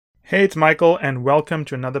Hey, it's Michael, and welcome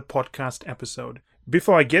to another podcast episode.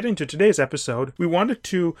 Before I get into today's episode, we wanted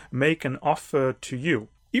to make an offer to you.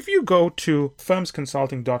 If you go to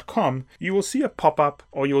firmsconsulting.com, you will see a pop-up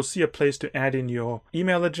or you'll see a place to add in your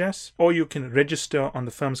email address, or you can register on the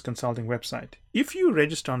Firms Consulting website. If you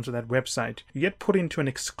register onto that website, you get put into an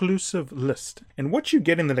exclusive list. And what you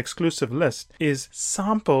get in that exclusive list is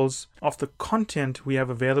samples of the content we have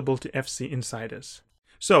available to FC insiders.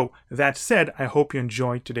 So, that said, I hope you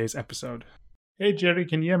enjoyed today's episode. Hey, Jerry,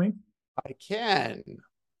 can you hear me? I can.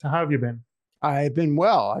 So how have you been? I've been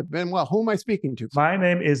well. Who am I speaking to? My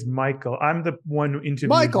name is Michael. I'm the one who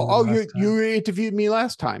interviewed Michael. you Oh, last time. you interviewed me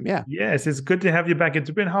last time. Yeah. Yes, it's good to have you back.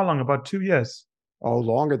 It's been how long? About 2 years? Oh,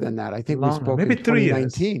 longer than that. I think we Longer, spoke maybe in 3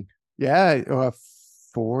 years. 2019. Yeah.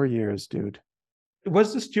 4 years, dude.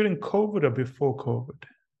 Was this during COVID or before COVID?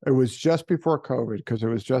 It was just before COVID because it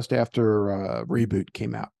was just after Reboot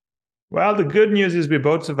came out. Well, the good news is we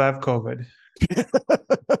both survived COVID.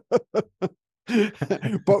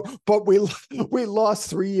 but we lost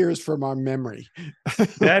 3 years from our memory.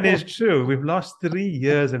 That is true. We've lost 3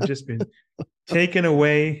 years have just been taken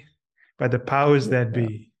away by the powers that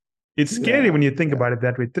be. It's scary when you think about it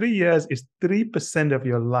that way. 3 years is 3% of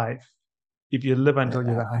your life if you live until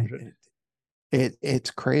you're 100. It's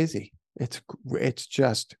crazy. It's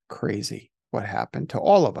just crazy what happened to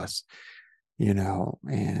all of us,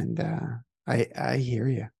 and I hear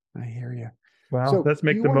you. I hear you. Well, So let's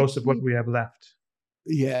make the most of what we have left.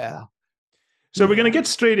 Yeah. So we're going to get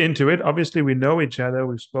straight into it. Obviously, we know each other.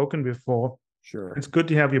 We've spoken before. Sure. It's good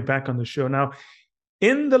to have you back on the show. Now,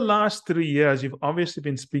 in the last 3 years, you've obviously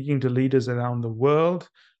been speaking to leaders around the world,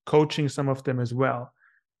 coaching some of them as well.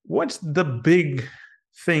 What's the big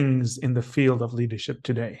things in the field of leadership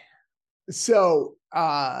today? So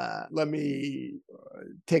let me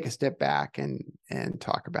take a step back and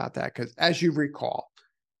talk about that, because as you recall,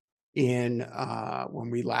 when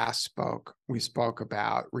we last spoke, we spoke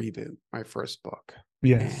about Reboot, my first book.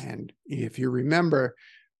 Yes. And if you remember,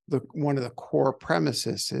 one of the core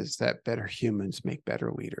premises is that better humans make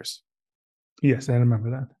better leaders. Yes, I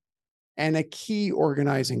remember that. And a key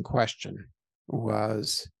organizing question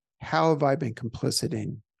was, how have I been complicit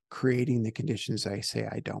in creating the conditions I say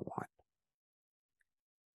I don't want?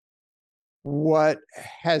 What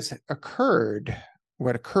occurred,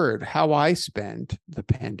 how I spent the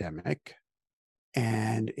pandemic,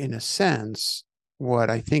 and in a sense, what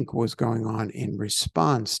I think was going on in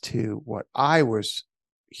response to what I was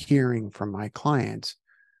hearing from my clients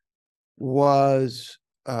was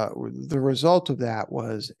the result of that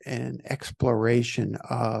was an exploration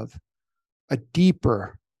of a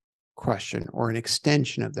deeper question, or an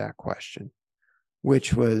extension of that question,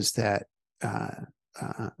 which was that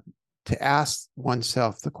to ask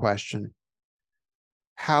oneself the question,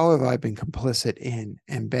 how have I been complicit in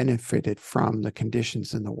and benefited from the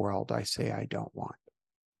conditions in the world I say I don't want?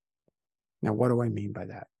 Now, what do I mean by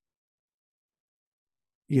that?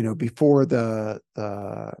 Before the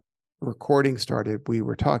recording started, we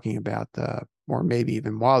were talking about or maybe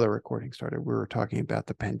even while the recording started, we were talking about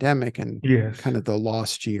the pandemic and kind of the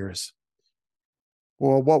lost years.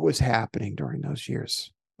 Well, what was happening during those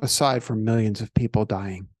years, aside from millions of people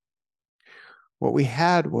dying? What we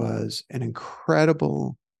had was an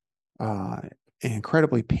incredibly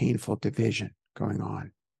painful division going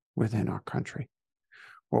on within our country.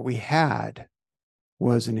 What we had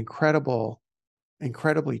was an incredibly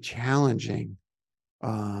challenging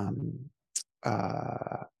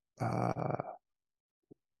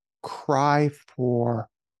cry for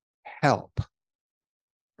help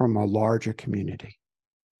from a larger community.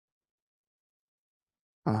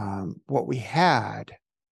 What we had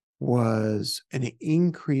was an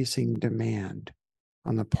increasing demand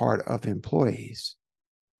on the part of employees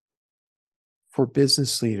for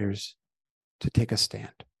business leaders to take a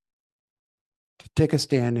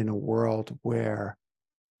stand in a world where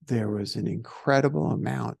there was an incredible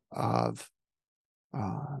amount of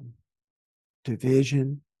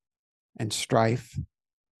division and strife,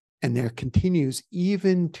 and there continues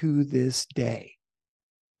even to this day,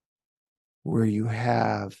 where you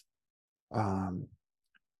have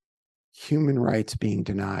human rights being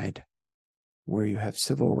denied, where you have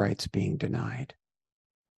civil rights being denied,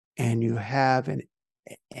 and you have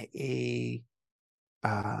a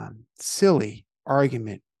silly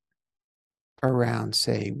argument around,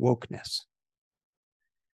 say, wokeness.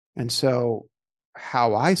 And so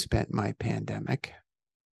how I spent my pandemic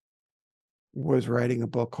was writing a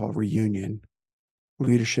book called Reunion: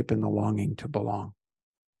 Leadership and the Longing to Belong.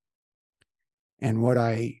 And what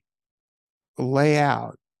I lay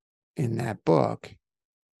out in that book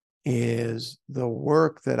is the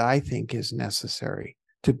work that I think is necessary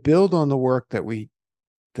to build on the work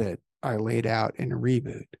that I laid out in a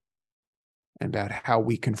Reboot about how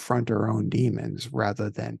we confront our own demons rather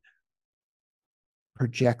than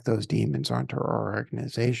project those demons onto our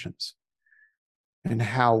organizations, and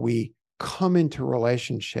how we come into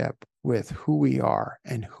relationship with who we are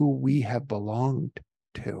and who we have belonged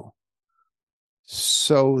to,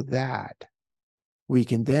 so that we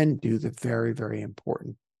can then do the very, very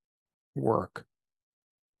important work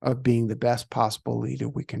of being the best possible leader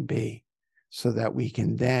we can be, so that we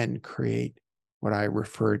can then create what I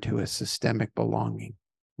refer to as systemic belonging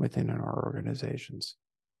within our organizations.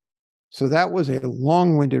 So that was a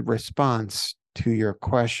long-winded response to your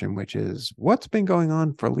question, which is, what's been going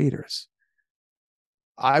on for leaders?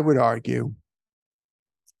 I would argue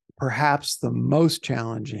perhaps the most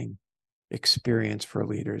challenging experience for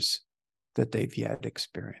leaders that they've yet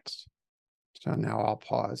experienced. So now I'll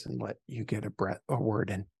pause and let you get a word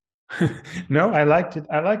in. No, I liked it.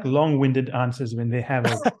 I like long-winded answers when they have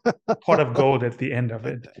a pot of gold at the end of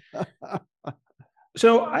it.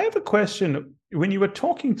 So I have a question. When you were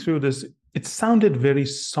talking through this, it sounded very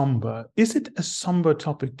somber. Is it a somber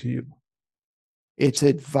topic to you? It's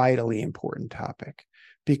a vitally important topic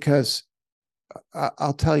because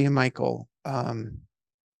I'll tell you, Michael,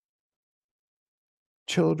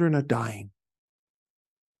 children are dying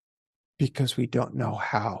because we don't know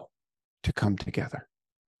how to come together.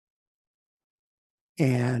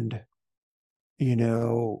 And,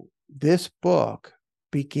 this book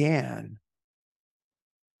began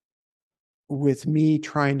with me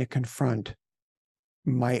trying to confront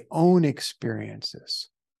my own experiences,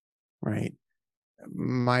 right?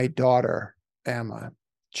 My daughter, Emma,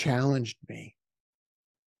 challenged me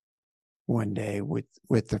one day with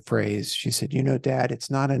the phrase, she said, Dad, it's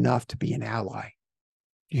not enough to be an ally.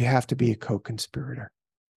 You have to be a co-conspirator.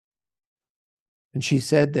 And she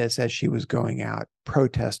said this as she was going out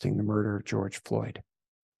protesting the murder of George Floyd.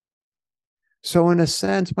 So in a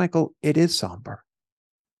sense, Michael, it is somber.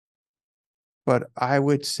 But I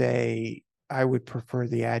would say I would prefer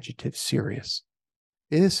the adjective serious.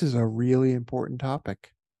 This is a really important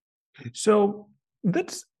topic. So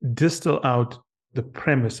let's distill out the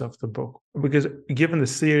premise of the book, because given the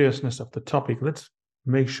seriousness of the topic, let's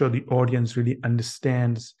make sure the audience really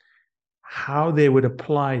understands how they would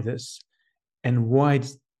apply this and why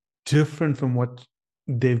it's different from what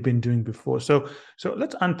they've been doing before. So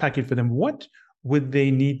let's unpack it for them. What would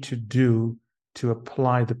they need to do to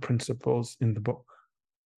apply the principles in the book?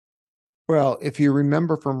 Well, if you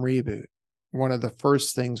remember from Reboot, one of the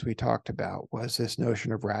first things we talked about was this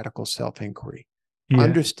notion of radical self-inquiry,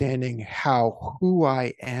 understanding how who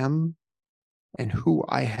I am and who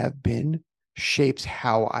I have been shapes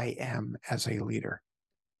how I am as a leader.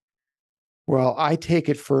 Well, I take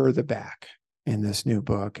it further back in this new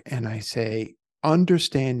book, and I say,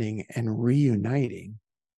 understanding and reuniting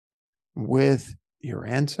with your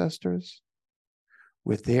ancestors,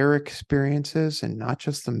 with their experiences, and not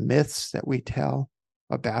just the myths that we tell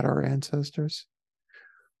about our ancestors,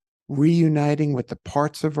 reuniting with the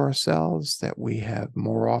parts of ourselves that we have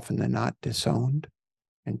more often than not disowned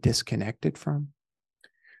and disconnected from,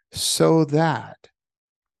 so that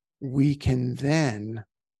we can then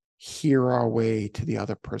hear our way to the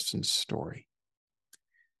other person's story.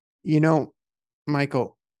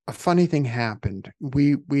 Michael, a funny thing happened.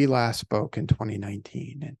 We last spoke in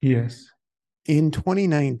 2019. And yes. In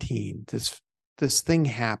 2019, this thing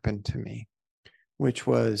happened to me, which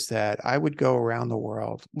was that I would go around the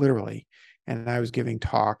world, literally, and I was giving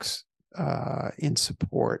talks in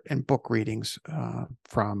support and book readings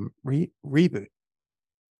from Reboot.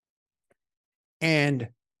 And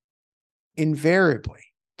invariably,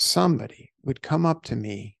 somebody would come up to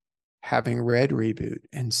me having read Reboot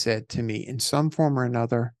and said to me, in some form or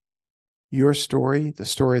another, your story, the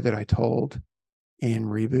story that I told in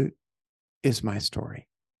Reboot, is my story.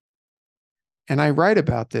 And I write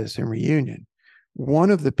about this in Reunion. One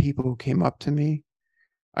of the people who came up to me,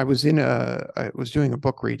 I was doing a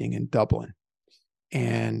book reading in Dublin.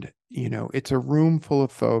 And, it's a room full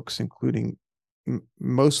of folks, including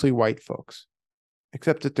mostly white folks,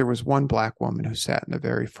 except that there was one Black woman who sat in the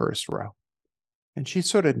very first row. And she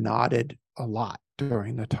sort of nodded a lot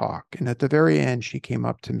during the talk. And at the very end, she came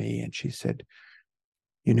up to me and she said,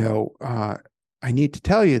 I need to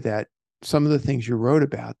tell you that some of the things you wrote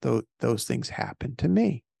about, those things happened to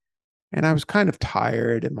me. And I was kind of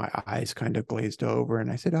tired and my eyes kind of glazed over.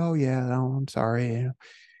 And I said, oh, yeah, no, I'm sorry.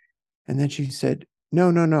 And then she said,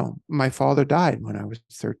 no, my father died when I was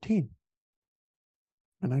 13.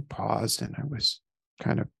 And I paused and I was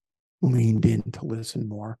kind of leaned in to listen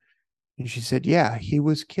more. And she said, yeah, he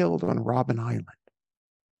was killed on Robben Island.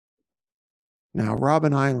 Now,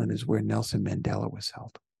 Robben Island is where Nelson Mandela was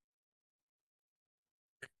held.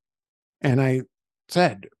 And I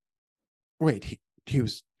said, wait, he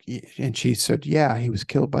was, and she said, yeah, he was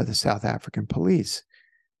killed by the South African police.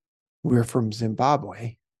 We're from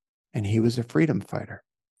Zimbabwe, and he was a freedom fighter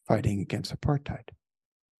fighting against apartheid.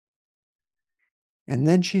 And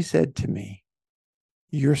then she said to me,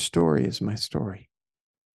 your story is my story.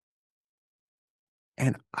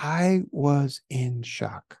 And I was in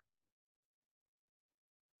shock.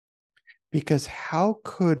 Because how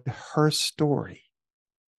could her story,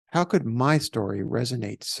 how could my story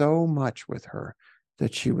resonate so much with her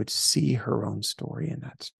that she would see her own story in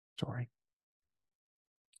that story?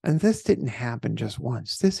 And this didn't happen just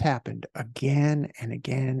once. This happened again and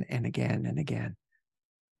again and again and again.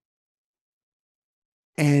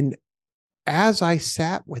 And as I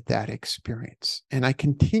sat with that experience, and I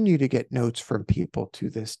continue to get notes from people to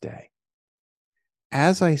this day,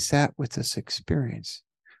 as I sat with this experience,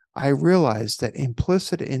 I realized that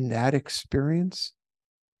implicit in that experience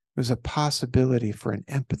was a possibility for an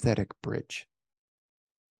empathetic bridge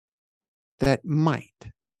that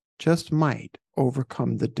might, just might,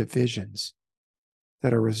 overcome the divisions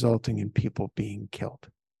that are resulting in people being killed.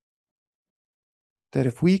 That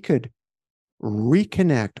if we could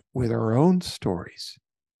reconnect with our own stories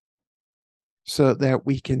so that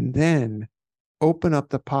we can then open up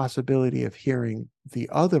the possibility of hearing the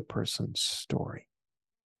other person's story,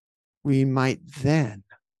 we might then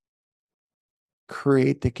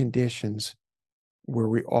create the conditions where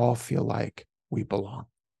we all feel like we belong.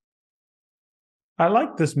 I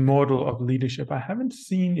like this model of leadership. I haven't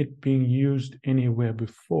seen it being used anywhere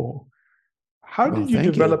before. How Well, did you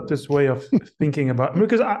thank develop you. this way of thinking about?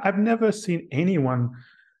 Because I've never seen anyone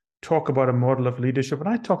talk about a model of leadership. And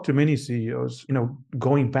I talk to many CEOs,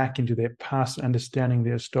 going back into their past, understanding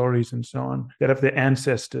their stories and so on, that of their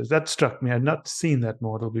ancestors. That struck me. I'd not seen that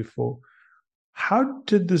model before. How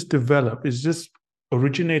did this develop? Is this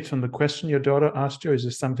originates from the question your daughter asked you, or is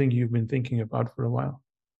this something you've been thinking about for a while?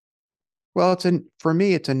 Well, for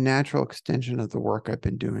me, it's a natural extension of the work I've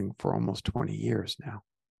been doing for almost 20 years now,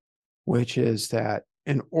 which is that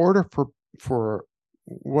in order for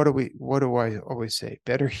what do I always say?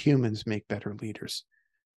 Better humans make better leaders.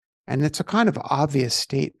 And it's a kind of obvious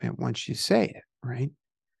statement once you say it, right?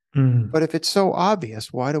 Mm. But if it's so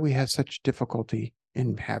obvious, why do we have such difficulty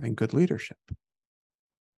in having good leadership?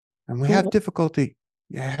 And we have difficulty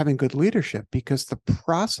having good leadership because the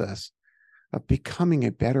process of becoming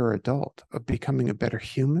a better adult, of becoming a better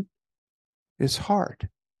human, is hard.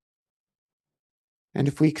 And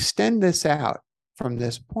if we extend this out from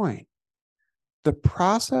this point, the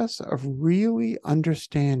process of really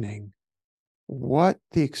understanding what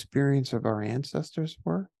the experience of our ancestors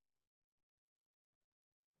were,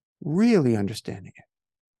 really understanding it,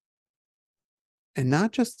 and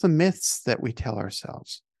not just the myths that we tell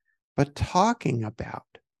ourselves, but talking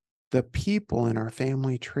about the people in our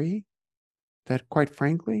family tree that, quite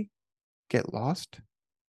frankly, get lost.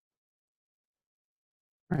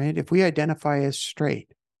 Right? If we identify as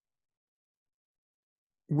straight,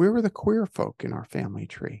 where were the queer folk in our family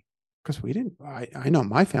tree? Because we didn't, I know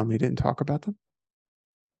my family didn't talk about them.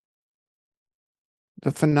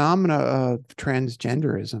 The phenomena of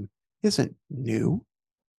transgenderism isn't new.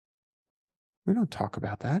 We don't talk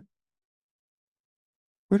about that.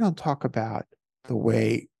 We don't talk about the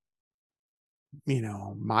way,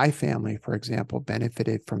 my family, for example,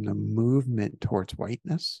 benefited from the movement towards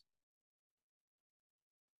whiteness.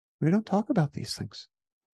 We don't talk about these things.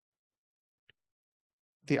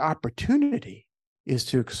 The opportunity is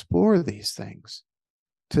to explore these things,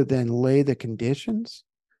 to then lay the conditions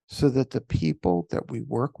so that the people that we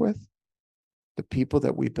work with, the people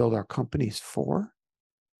that we build our companies for,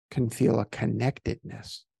 can feel a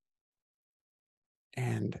connectedness.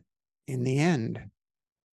 And in the end,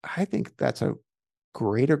 I think that's a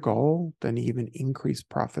greater goal than even increased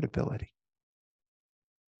profitability.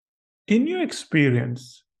 In your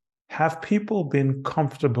experience, have people been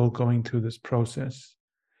comfortable going through this process?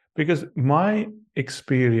 Because my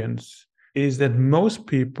experience is that most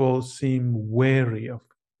people seem wary of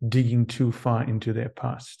digging too far into their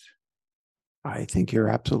past. I think you're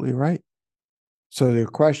absolutely right. So the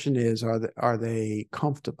question is, are they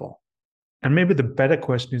comfortable? And maybe the better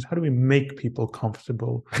question is, how do we make people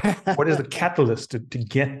comfortable? What is the catalyst to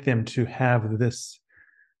get them to have this?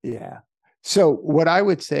 Yeah. So what I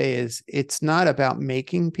would say is it's not about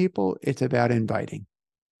making people, it's about inviting.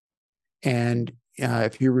 And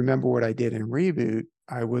if you remember what I did in Reboot,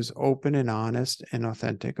 I was open and honest and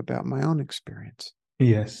authentic about my own experience.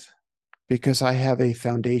 Yes. Because I have a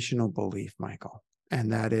foundational belief, Michael,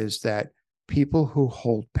 and that is that people who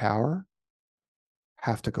hold power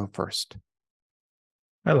have to go first.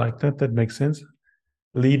 I like that. That makes sense.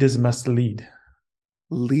 Leaders must lead.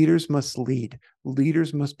 Leaders must lead.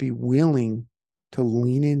 Leaders must be willing to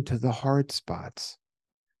lean into the hard spots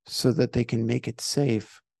so that they can make it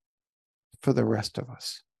safe for the rest of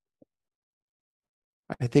us.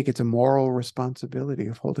 I think it's a moral responsibility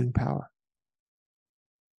of holding power.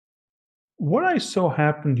 What I saw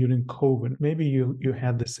happen during COVID, maybe you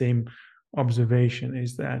had the same observation,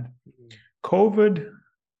 is that COVID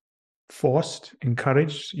forced,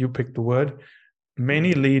 encouraged, you pick the word,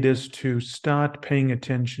 many leaders to start paying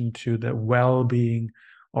attention to the well-being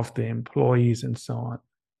of their employees and so on.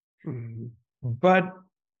 Mm-hmm. But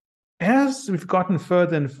as we've gotten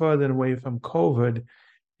further and further away from COVID,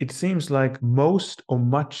 it seems like most or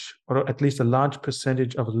much, or at least a large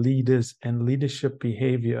percentage of leaders and leadership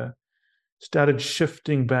behavior started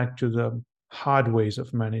shifting back to the hard ways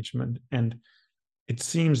of management. And it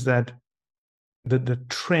seems that the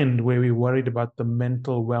trend where we worried about the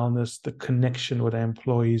mental wellness, the connection with our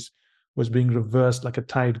employees was being reversed like a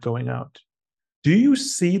tide going out. Do you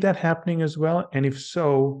see that happening as well? And if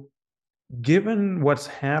so, given what's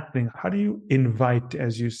happening, how do you invite,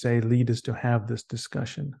 as you say, leaders to have this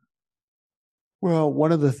discussion? Well,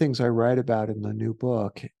 one of the things I write about in the new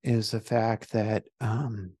book is the fact that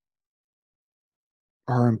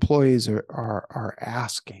our employees are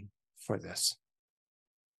asking for this.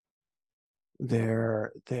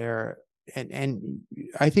 They're and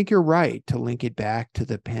I think you're right to link it back to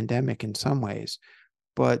the pandemic in some ways,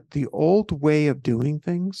 but the old way of doing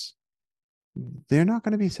things, they're not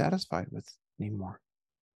going to be satisfied with anymore.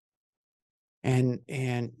 And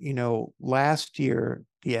you know, last year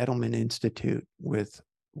the Edelman Institute, with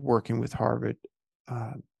working with Harvard,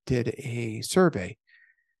 did a survey,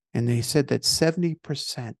 and they said that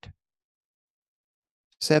 70%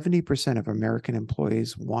 of American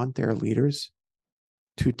employees want their leaders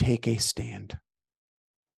to take a stand.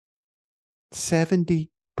 70%.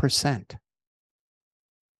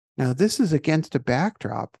 Now, this is against a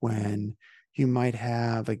backdrop when you might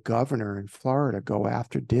have a governor in Florida go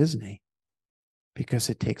after Disney because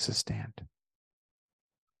it takes a stand.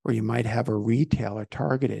 Or you might have a retailer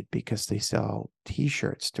targeted because they sell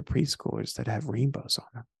T-shirts to preschoolers that have rainbows on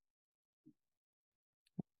them.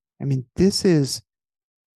 I mean,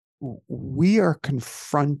 we are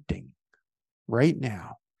confronting right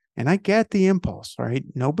now, and I get the impulse, right?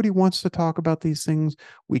 Nobody wants to talk about these things.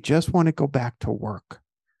 We just want to go back to work.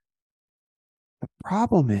 The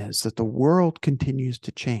problem is that the world continues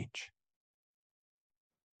to change.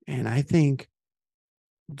 And I think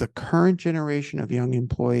the current generation of young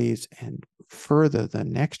employees, and further the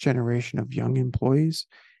next generation of young employees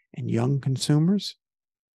and young consumers,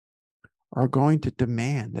 are going to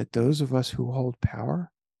demand that those of us who hold power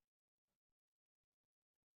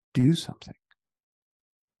do something.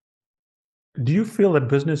 Do you feel that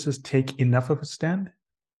businesses take enough of a stand?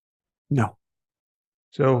 No.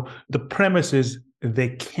 So the premise is they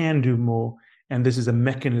can do more, and this is a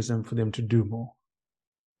mechanism for them to do more.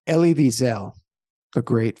 Elie Wiesel, the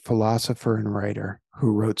great philosopher and writer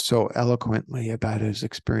who wrote so eloquently about his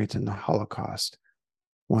experience in the Holocaust,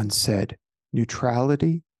 once said,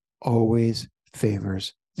 "Neutrality always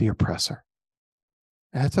favors the oppressor."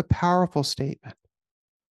 That's a powerful statement.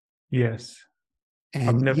 Yes. And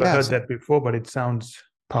I've never yes, heard that before, but it sounds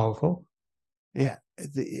powerful. Yeah,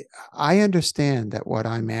 I understand that what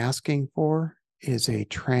I'm asking for is a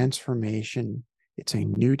transformation. It's a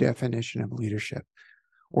new definition of leadership.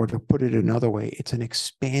 Or to put it another way, it's an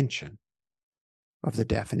expansion of the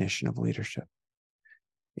definition of leadership.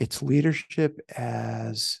 It's leadership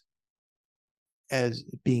as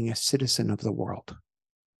being a citizen of the world.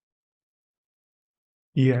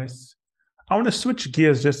 Yes. I want to switch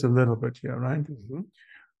gears just a little bit here, right? Mm-hmm.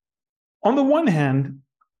 On the one hand,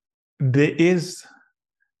 there is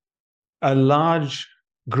a large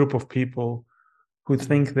group of people who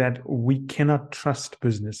think that we cannot trust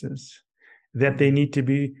businesses, that they need to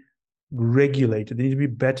be regulated, they need to be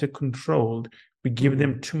better controlled. We give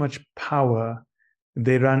them too much power.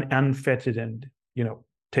 They run unfettered and,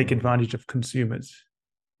 take advantage of consumers.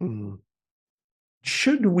 Mm-hmm.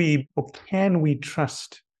 Should we or can we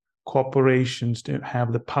trust corporations to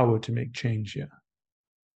have the power to make change here?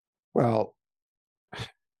 Well,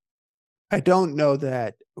 I don't know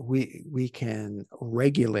that we can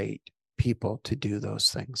regulate people to do those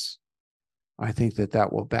things. I think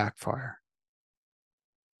that will backfire.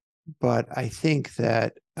 But I think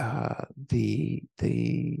that the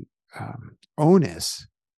onus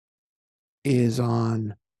is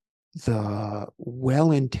on the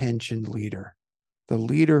well-intentioned leader, the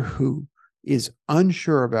leader who is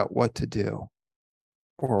unsure about what to do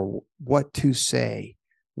or what to say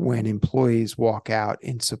when employees walk out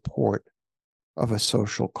in support of a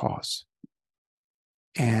social cause.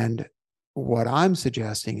 And what I'm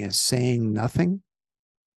suggesting is saying nothing,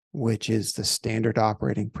 which is the standard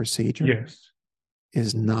operating procedure, Yes.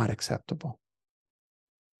 is not acceptable.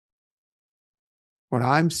 What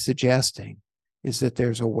I'm suggesting is that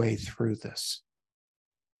there's a way through this,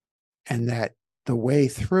 and that the way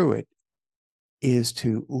through it is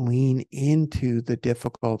to lean into the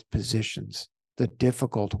difficult positions, the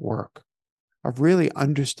difficult work of really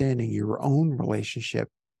understanding your own relationship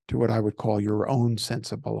to what I would call your own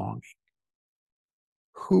sense of belonging.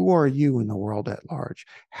 Who are you in the world at large?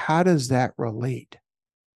 How does that relate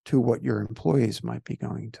to what your employees might be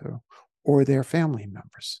going through or their family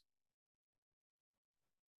members?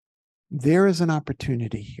 There is an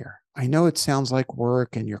opportunity here. I know it sounds like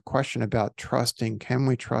work, and your question about trusting, can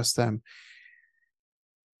we trust them?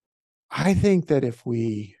 I think that if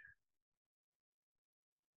we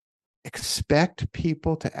expect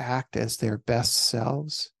people to act as their best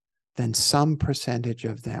selves, then some percentage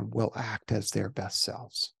of them will act as their best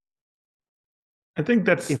selves. I think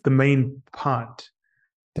that's the main part.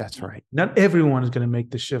 That's right. Not everyone is going to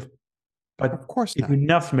make the shift, but of course if not.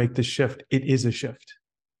 enough make the shift, it is a shift.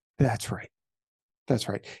 That's right. That's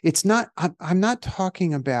right. It's not, I'm not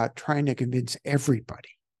talking about trying to convince everybody.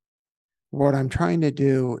 What I'm trying to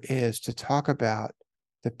do is to talk about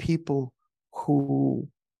the people who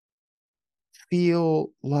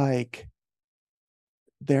feel like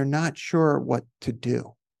they're not sure what to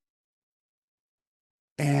do.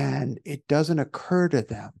 And it doesn't occur to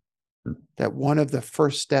them that one of the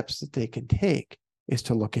first steps that they can take is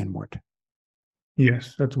to look inward.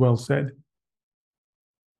 Yes, that's well said.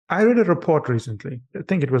 I read a report recently, I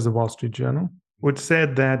think it was the Wall Street Journal, which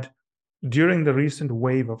said that during the recent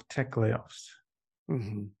wave of tech layoffs,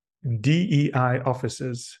 DEI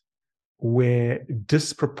officers were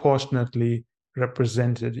disproportionately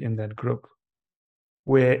represented in that group,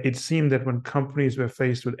 where it seemed that when companies were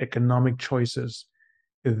faced with economic choices,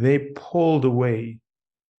 they pulled away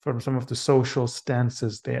from some of the social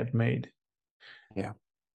stances they had made. Yeah.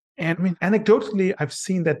 And I mean, anecdotally, I've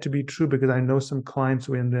seen that to be true because I know some clients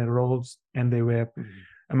who were in their roles and they were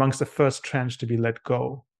amongst the first tranche to be let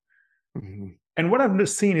go. And what I've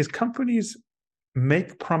seen is companies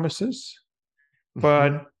make promises,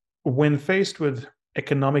 but when faced with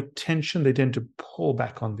economic tension, they tend to pull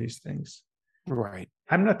back on these things. Right.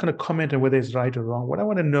 I'm not going to comment on whether it's right or wrong. What I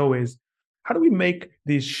want to know is, how do we make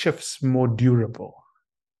these shifts more durable?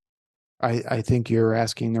 I think you're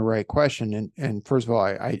asking the right question. And first of all,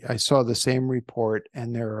 I saw the same report,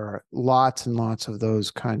 and there are lots and lots of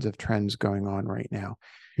those kinds of trends going on right now.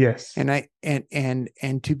 Yes.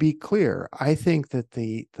 And to be clear, I think that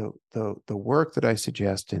the work that I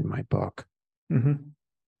suggest in my book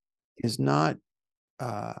is not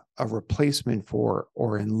a replacement for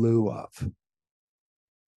or in lieu of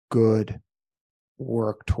good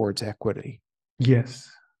work towards equity. Yes.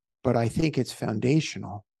 But I think it's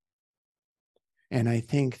foundational. And I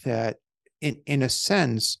think that in a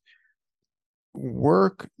sense,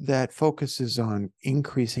 work that focuses on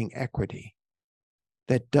increasing equity,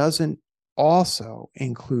 that doesn't also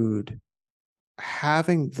include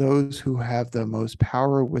having those who have the most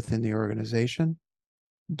power within the organization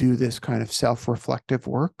do this kind of self-reflective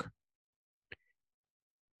work,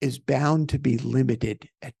 is bound to be limited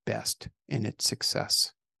at best in its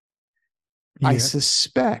success. Yes. I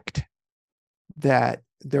suspect that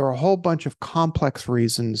there are a whole bunch of complex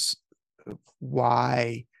reasons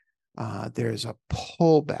why there's a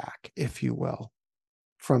pullback, if you will,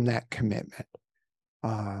 from that commitment.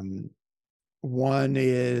 One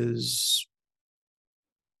is,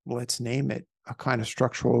 let's name it, a kind of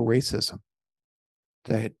structural racism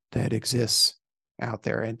that exists out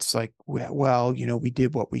there. It's like, well, we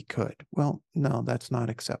did what we could. Well, no, that's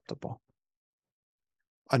not acceptable.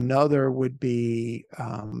 Another would be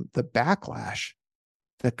the backlash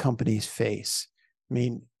that companies face. I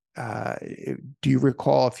mean, do you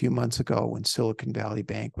recall a few months ago when Silicon Valley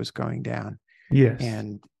Bank was going down? Yes.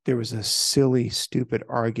 And there was a silly, stupid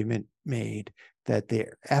argument made that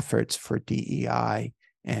their efforts for DEI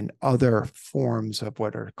and other forms of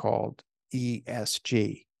what are called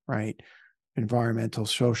ESG, right? Environmental,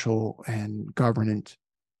 social, and governance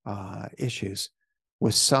issues,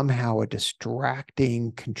 was somehow a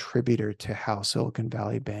distracting contributor to how Silicon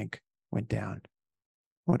Valley Bank went down.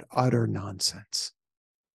 What utter nonsense.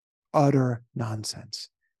 Utter nonsense.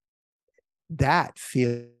 That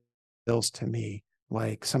feels to me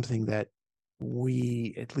like something that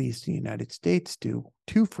we, at least in the United States, do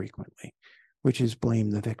too frequently, which is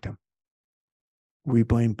blame the victim. We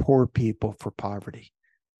blame poor people for poverty.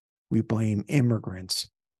 We blame immigrants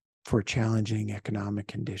for challenging economic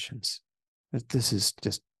conditions. This is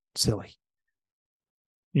just silly.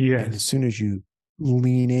 And as Yes. soon as you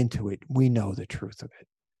lean into it, we know the truth of it.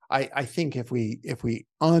 I think if we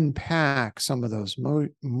unpack some of those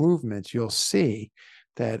movements, you'll see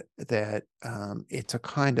that it's a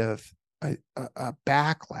kind of a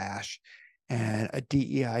backlash, and a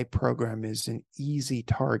DEI program is an easy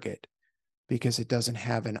target because it doesn't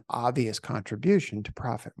have an obvious contribution to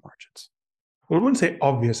profit margins. Well, I wouldn't say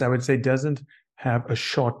obvious. I would say doesn't have a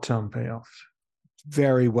short-term payoff.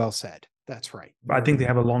 Very well said. That's right. But I think they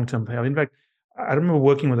have a long-term payoff. In fact, I remember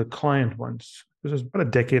working with a client once. This was about a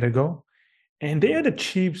decade ago, and they had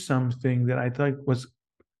achieved something that I thought was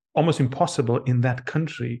almost impossible in that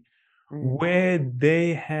country, where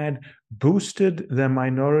they had boosted their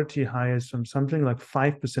minority hires from something like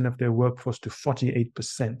 5% of their workforce to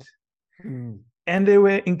 48%. Mm. And they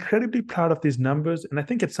were incredibly proud of these numbers. And I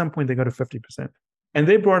think at some point they got to 50%. And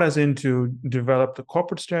they brought us in to develop the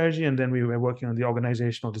corporate strategy. And then we were working on the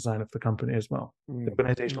organizational design of the company as well, the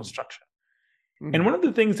organizational structure. And one of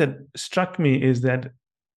the things that struck me is that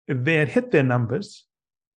they had hit their numbers.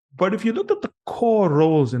 But if you looked at the core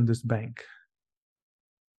roles in this bank,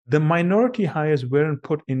 the minority hires weren't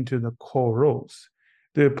put into the core roles.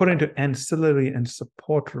 They were put into ancillary and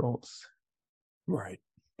support roles. Right.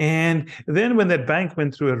 And then when that bank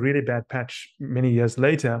went through a really bad patch many years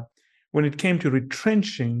later, when it came to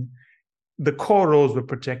retrenching, the core roles were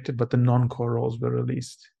protected, but the non-core roles were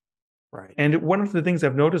released. Right. And one of the things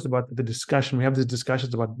I've noticed about the discussion, we have these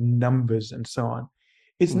discussions about numbers and so on.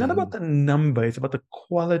 It's not about the number, it's about the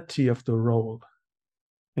quality of the role.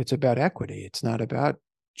 It's about equity. It's not about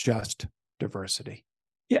just diversity.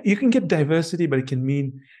 Yeah, you can get diversity, but it can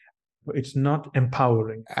mean it's not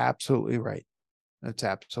empowering. Absolutely right. That's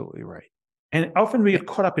absolutely right. And often we get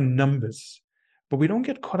caught up in numbers, but we don't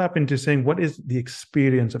get caught up into saying what is the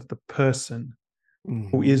experience of the person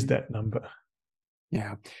who is that number.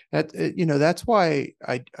 Yeah, that's why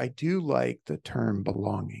I do like the term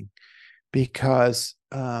belonging, because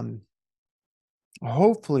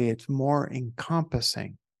hopefully it's more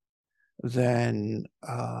encompassing than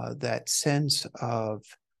that sense of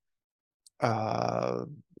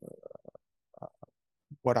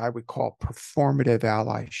what I would call performative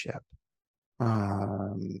allyship,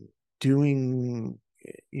 doing,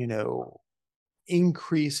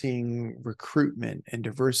 increasing recruitment and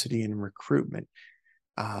diversity in recruitment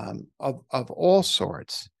of all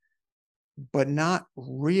sorts, but not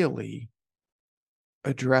really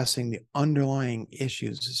addressing the underlying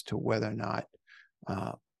issues as to whether or not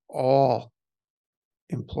all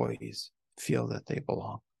employees feel that they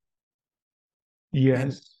belong.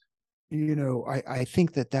 Yes. And, I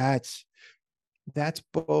think that's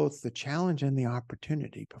both the challenge and the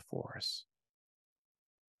opportunity before us.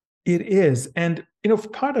 It is. And,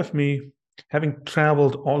 part of me, having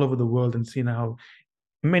traveled all over the world and seen how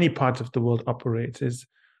many parts of the world operates, is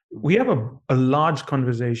we have a large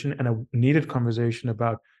conversation and a needed conversation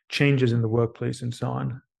about changes in the workplace and so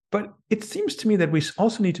on. But it seems to me that we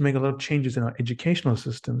also need to make a lot of changes in our educational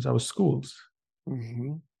systems, our schools,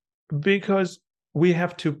 because we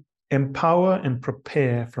have to empower and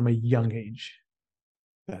prepare from a young age.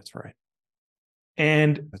 That's right.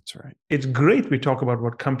 And that's right. It's great we talk about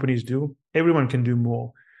what companies do. Everyone can do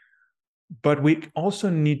more. But we also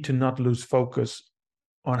need to not lose focus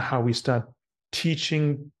on how we start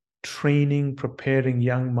teaching, training, preparing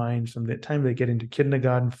young minds from the time they get into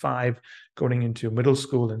kindergarten, 5, going into middle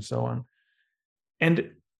school and so on.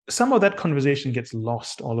 And some of that conversation gets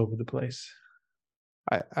lost all over the place.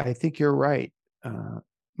 I think you're right,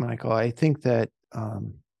 Michael. I think that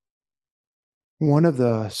one of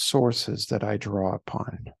the sources that I draw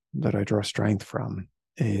strength from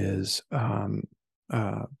is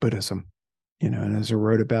Buddhism. And as I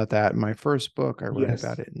wrote about that in my first book, I wrote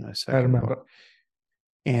about it in the second book.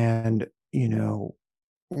 And,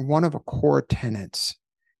 one of the core tenets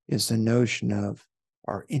is the notion of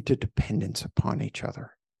our interdependence upon each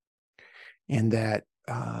other. And that,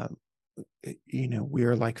 we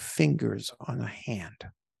are like fingers on a hand.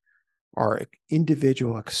 Our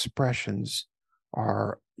individual expressions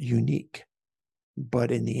are unique,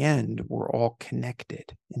 but in the end, we're all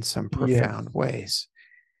connected in some profound ways.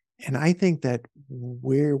 And I think that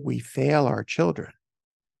where we fail our children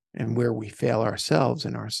and where we fail ourselves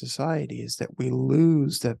in our society is that we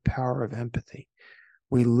lose the power of empathy.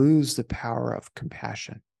 We lose the power of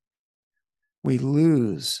compassion. We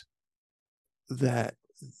lose that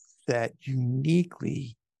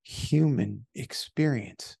uniquely human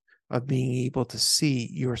experience of being able to see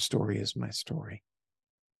your story as my story.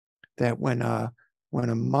 That when a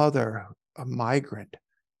mother, a migrant,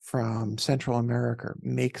 from Central America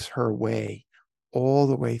makes her way all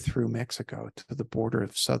the way through Mexico to the border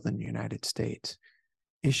of southern United States,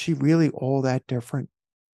 is she really all that different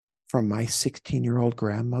from my 16-year-old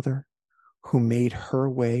grandmother who made her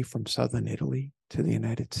way from southern Italy to the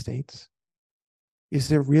United States? Is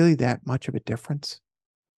there really that much of a difference?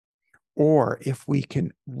 Or if we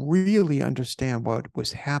can really understand what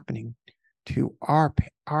was happening to our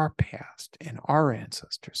past and our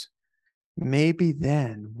ancestors, maybe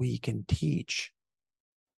then we can teach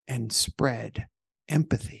and spread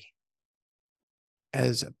empathy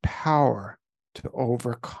as a power to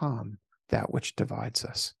overcome that which divides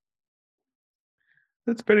us.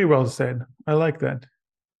 That's very well said. I like that.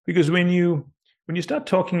 Because when you start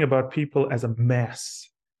talking about people as a mass,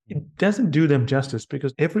 it doesn't do them justice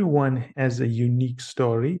because everyone has a unique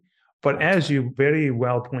story. But That's as right. you very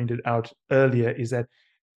well pointed out earlier, is that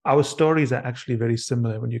our stories are actually very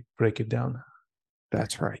similar when you break it down.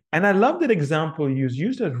 That's right. And I love that example you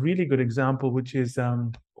used a really good example, which is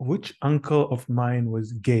which uncle of mine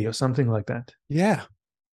was gay or something like that. Yeah.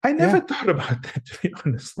 I never Yeah. thought about that, to be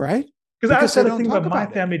honest. Right. Because I Because they started don't thinking talk about my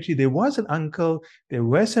about it. family tree. There was an uncle. There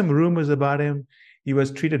were some rumors about him. He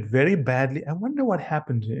was treated very badly. I wonder what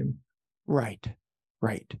happened to him. Right.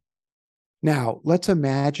 Right. Now, let's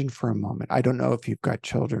imagine for a moment. I don't know if you've got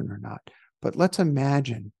children or not, but let's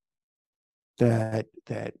imagine that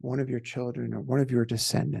one of your children or one of your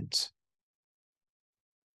descendants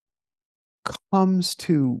comes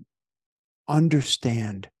to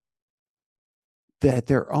understand that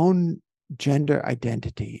their own gender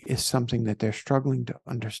identity is something that they're struggling to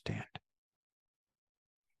understand.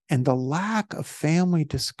 And the lack of family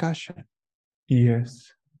discussion,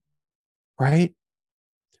 Yes. right?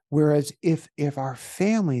 Whereas if our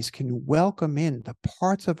families can welcome in the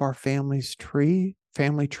parts of our family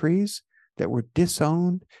trees that were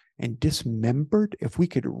disowned and dismembered, if we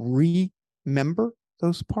could remember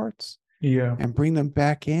those parts Yeah. and bring them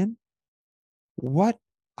back in, what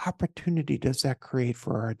opportunity does that create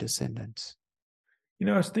for our descendants?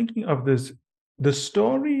 I was thinking of this. The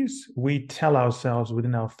stories we tell ourselves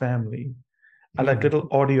within our family are like Mm-hmm. little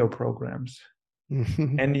audio programs.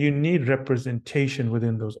 Mm-hmm. And you need representation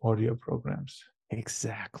within those audio programs.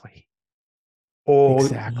 Exactly. Or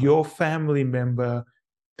Exactly. your family member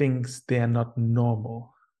thinks they're not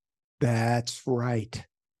normal. That's right.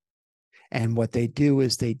 And what they do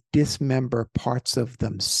is they dismember parts of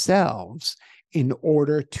themselves in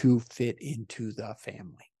order to fit into the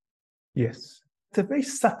family. Yes. It's a very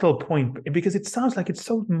subtle point because it sounds like it's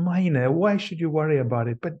so minor. Why should you worry about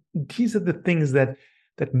it? But these are the things that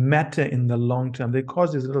matter in the long term. They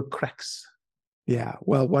cause these little cracks. Yeah.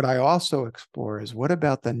 Well, what I also explore is what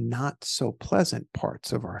about the not so pleasant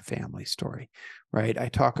parts of our family story, right? I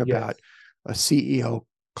talk Yes. about a CEO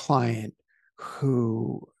client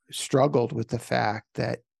who struggled with the fact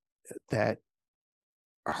that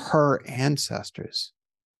her ancestors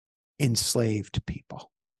enslaved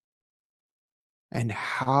people. And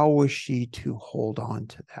how was she to hold on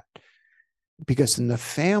to that? Because in the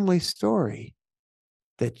family story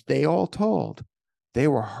that they all told, they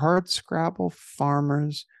were hardscrabble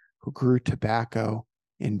farmers who grew tobacco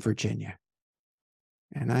in Virginia.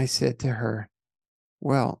 And I said to her,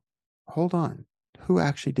 well, hold on. Who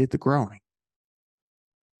actually did the growing?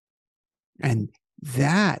 And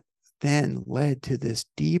that then led to this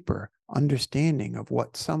deeper understanding of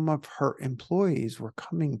what some of her employees were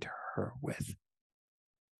coming to her with,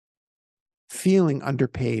 feeling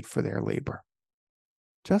underpaid for their labor.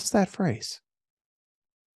 Just that phrase,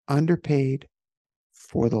 underpaid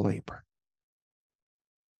for the labor.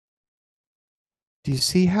 Do you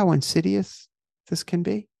see how insidious this can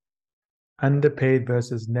be? Underpaid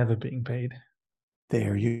versus never being paid.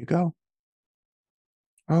 There you go.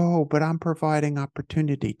 Oh, but I'm providing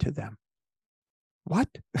opportunity to them. What?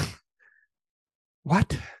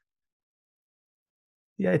 What?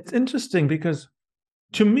 Yeah, it's interesting because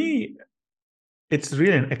to me, it's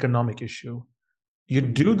really an economic issue. You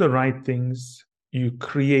do Mm-hmm. the right things, you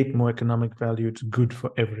create more economic value. It's good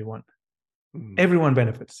for everyone. Mm-hmm. Everyone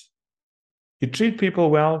benefits. You treat people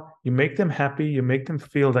well, you make them happy, you make them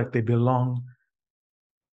feel like they belong.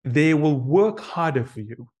 They will work harder for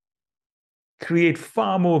you, create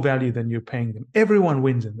far more value than you're paying them. Everyone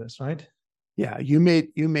wins in this, right? Yeah, you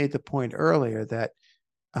made the point earlier that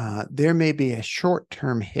there may be a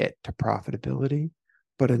short-term hit to profitability,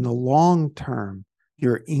 but in the long term,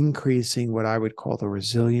 you're increasing what I would call the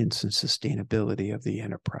resilience and sustainability of the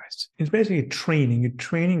enterprise. It's basically training. You're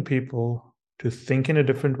training people to think in a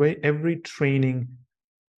different way. Every training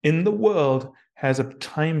in the world has a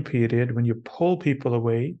time period when you pull people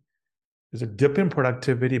away There's a dip in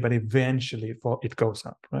productivity, but eventually it goes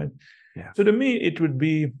up, right? Yeah. So to me, it would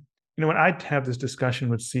be, when I have this discussion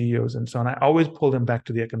with CEOs and so on, I always pull them back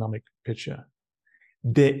to the economic picture.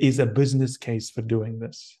 There is a business case for doing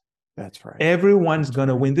this. That's right. Everyone's going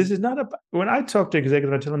to win. This is not about, when I talk to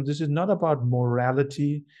executives, I tell them this is not about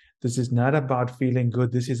morality. This is not about feeling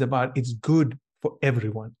good. This is about it's good for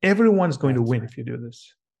everyone. Everyone's going to win if you do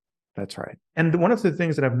this. That's right. And one of the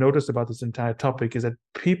things that I've noticed about this entire topic is that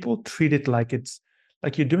people treat it like it's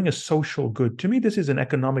like you're doing a social good. To me, this is an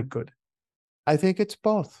economic good. I think it's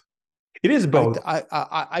both. It is both.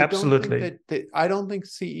 I don't think that I don't think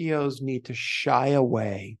CEOs need to shy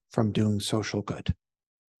away from doing social good.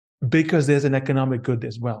 Because there's an economic good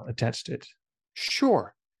as well attached to it.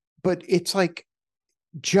 Sure. But it's like,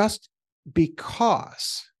 just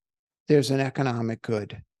because there's an economic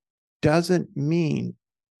good doesn't mean,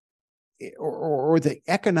 or the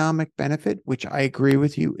economic benefit, which I agree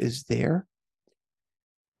with you is there.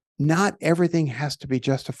 Not everything has to be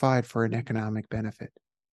justified for an economic benefit.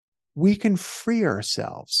 We can free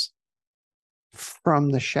ourselves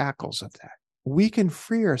from the shackles of that. We can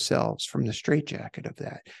free ourselves from the straitjacket of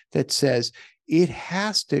that says it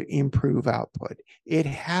has to improve output. It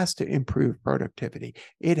has to improve productivity.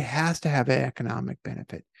 It has to have an economic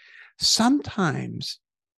benefit. Sometimes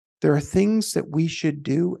there are things that we should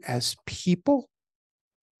do as people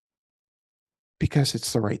because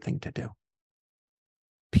it's the right thing to do.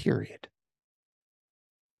 Period.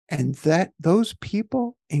 And that those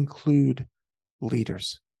people include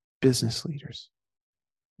leaders, business leaders.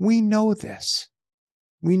 We know this.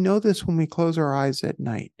 We know this when we close our eyes at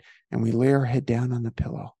night and we lay our head down on the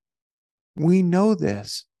pillow. We know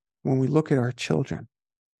this when we look at our children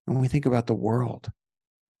and we think about the world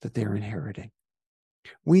that they're inheriting.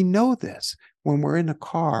 We know this when we're in a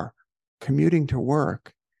car commuting to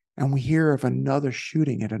work and we hear of another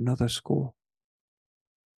shooting at another school.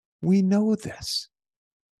 We know this.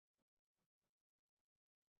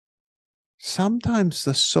 Sometimes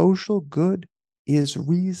the social good is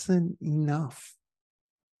reason enough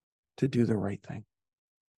to do the right thing.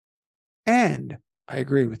 And I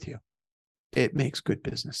agree with you. It makes good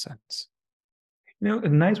business sense. A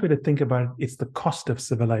nice way to think about it is the cost of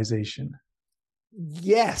civilization.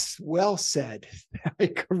 Yes, well said.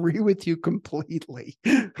 I agree with you completely.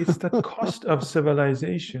 It's the cost of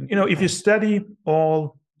civilization. If you study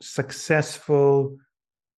all successful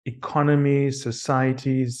economies,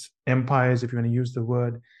 societies, empires, if you want to use the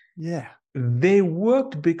word, yeah, they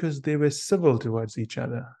worked because they were civil towards each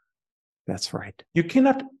other. That's right. You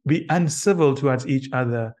cannot be uncivil towards each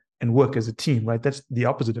other and work as a team, right? That's the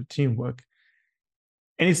opposite of teamwork.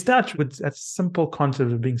 And it starts with that simple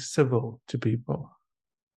concept of being civil to people.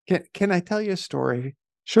 Can I tell you a story?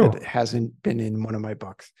 Sure. That hasn't been in one of my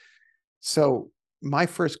books? So my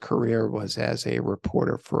first career was as a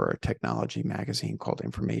reporter for a technology magazine called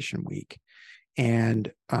Information Week.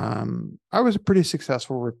 And I was a pretty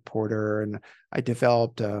successful reporter, and I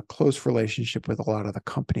developed a close relationship with a lot of the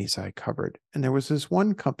companies I covered. And there was this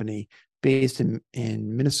one company based in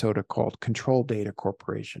Minnesota called Control Data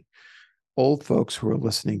Corporation. Old folks who are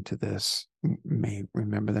listening to this may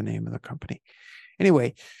remember the name of the company.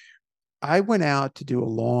 Anyway, I went out to do a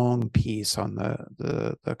long piece on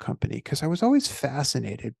the company because I was always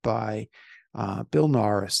fascinated by Bill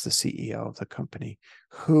Norris, the CEO of the company,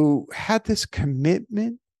 who had this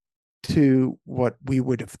commitment to what we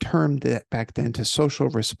would have termed it back then to social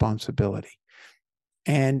responsibility.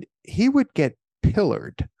 And he would get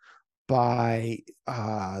pillared by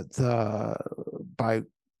by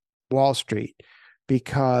Wall Street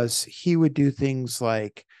because he would do things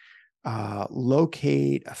like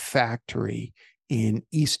locate a factory in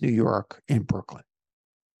East New York in Brooklyn,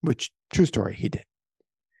 which, true story, he did.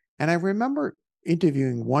 And I remember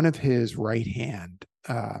interviewing one of his right-hand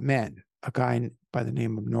men, a guy by the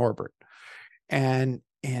name of Norbert. And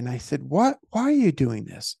I said, why are you doing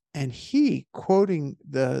this? And he, quoting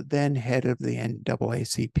the then head of the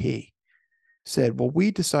NAACP, said, well,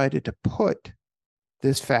 we decided to put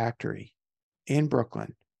this factory in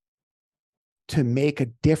Brooklyn to make a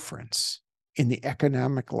difference in the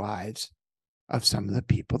economic lives of some of the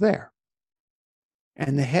people there.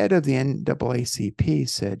 And the head of the NAACP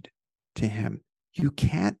said to him, you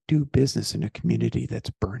can't do business in a community that's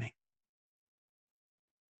burning.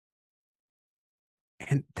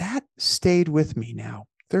 And that stayed with me now,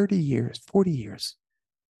 30 years, 40 years.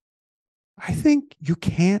 I think you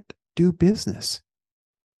can't do business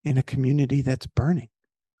in a community that's burning.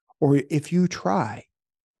 Or if you try,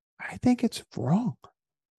 I think it's wrong.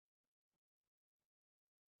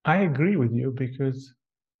 I agree with you because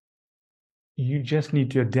you just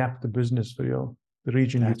need to adapt the business for your the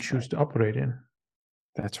region you That's choose right. to operate in.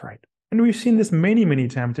 That's right. And we've seen this many, many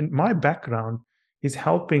times. And my background is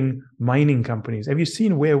helping mining companies. Have you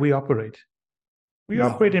seen where we operate? We No.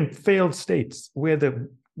 operate in failed states where the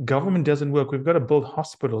government doesn't work. We've got to build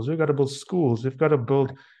hospitals. We've got to build schools. We've got to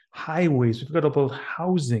build highways. We've got to build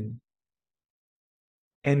housing.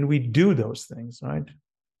 And we do those things, right?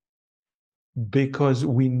 Because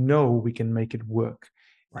we know we can make it work.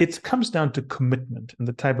 Right. It comes down to commitment and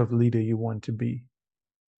the type of leader you want to be.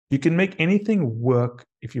 You can make anything work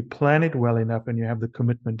if you plan it well enough and you have the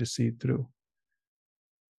commitment to see it through.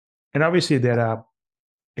 And obviously, there are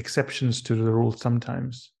exceptions to the rule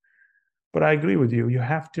sometimes. But I agree with you. You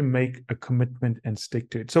have to make a commitment and stick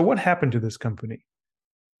to it. So what happened to this company?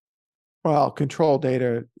 Well, control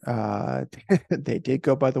data, they did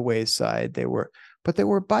go by the wayside. But they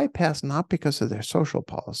were bypassed not because of their social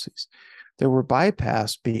policies. They were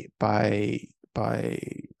bypassed by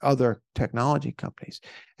other technology companies.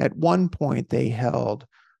 At one point, they held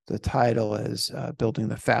the title as building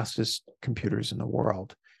the fastest computers in the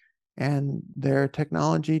world, and their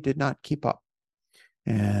technology did not keep up.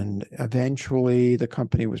 And eventually, the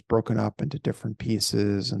company was broken up into different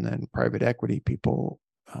pieces, and then private equity people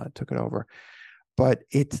took it over. But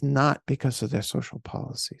it's not because of their social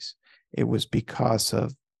policies. It was because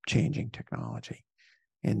of changing technology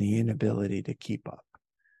and the inability to keep up.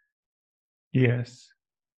 Yes.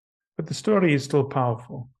 But the story is still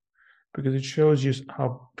powerful because it shows you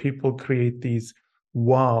how people create these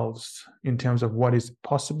walls in terms of what is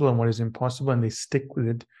possible and what is impossible, and they stick with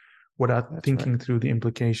it without That's thinking right. through the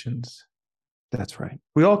implications. That's right.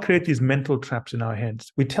 We all create these mental traps in our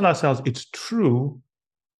heads. We tell ourselves it's true,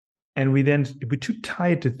 and if we're too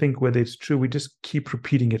tired to think whether it's true, we just keep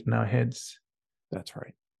repeating it in our heads. That's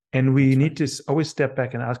right. And we That's need to always step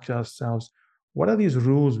back and ask ourselves, what are these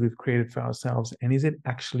rules we've created for ourselves? And is it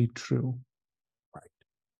actually true? Right.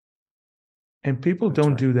 And people That's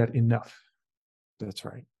don't right. do that enough. That's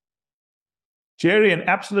right. Jerry, an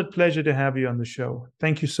absolute pleasure to have you on the show.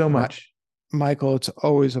 Thank you so much. Michael, it's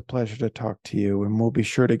always a pleasure to talk to you, and we'll be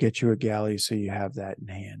sure to get you a galley so you have that in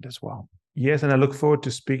hand as well. Yes, and I look forward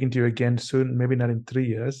to speaking to you again soon, maybe not in 3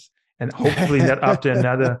 years, and hopefully not after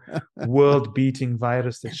another world-beating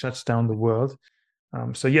virus that shuts down the world.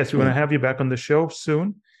 So yes, we want to have you back on the show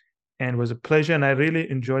soon, and it was a pleasure, and I really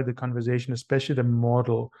enjoyed the conversation, especially the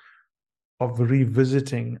model of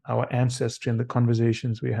revisiting our ancestry and the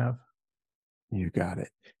conversations we have. You got it.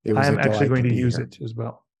 It was I am a actually delight going to be use here. it as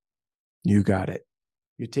well. You got it.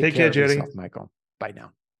 You take care care, of Jerry. yourself, Michael. Bye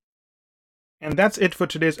now. And that's it for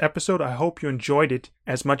today's episode. I hope you enjoyed it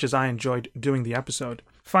as much as I enjoyed doing the episode.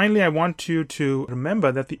 Finally, I want you to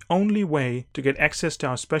remember that the only way to get access to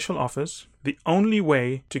our special offers, the only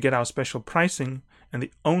way to get our special pricing, and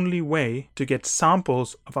the only way to get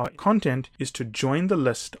samples of our content is to join the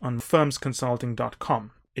list on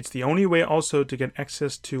firmsconsulting.com. It's the only way also to get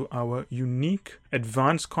access to our unique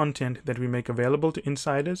advanced content that we make available to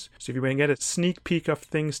insiders. So if you want to get a sneak peek of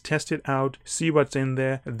things, test it out, see what's in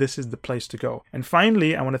there, this is the place to go. And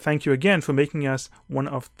finally, I want to thank you again for making us one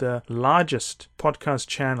of the largest podcast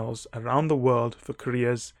channels around the world for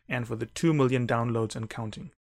careers and for the 2 million downloads and counting.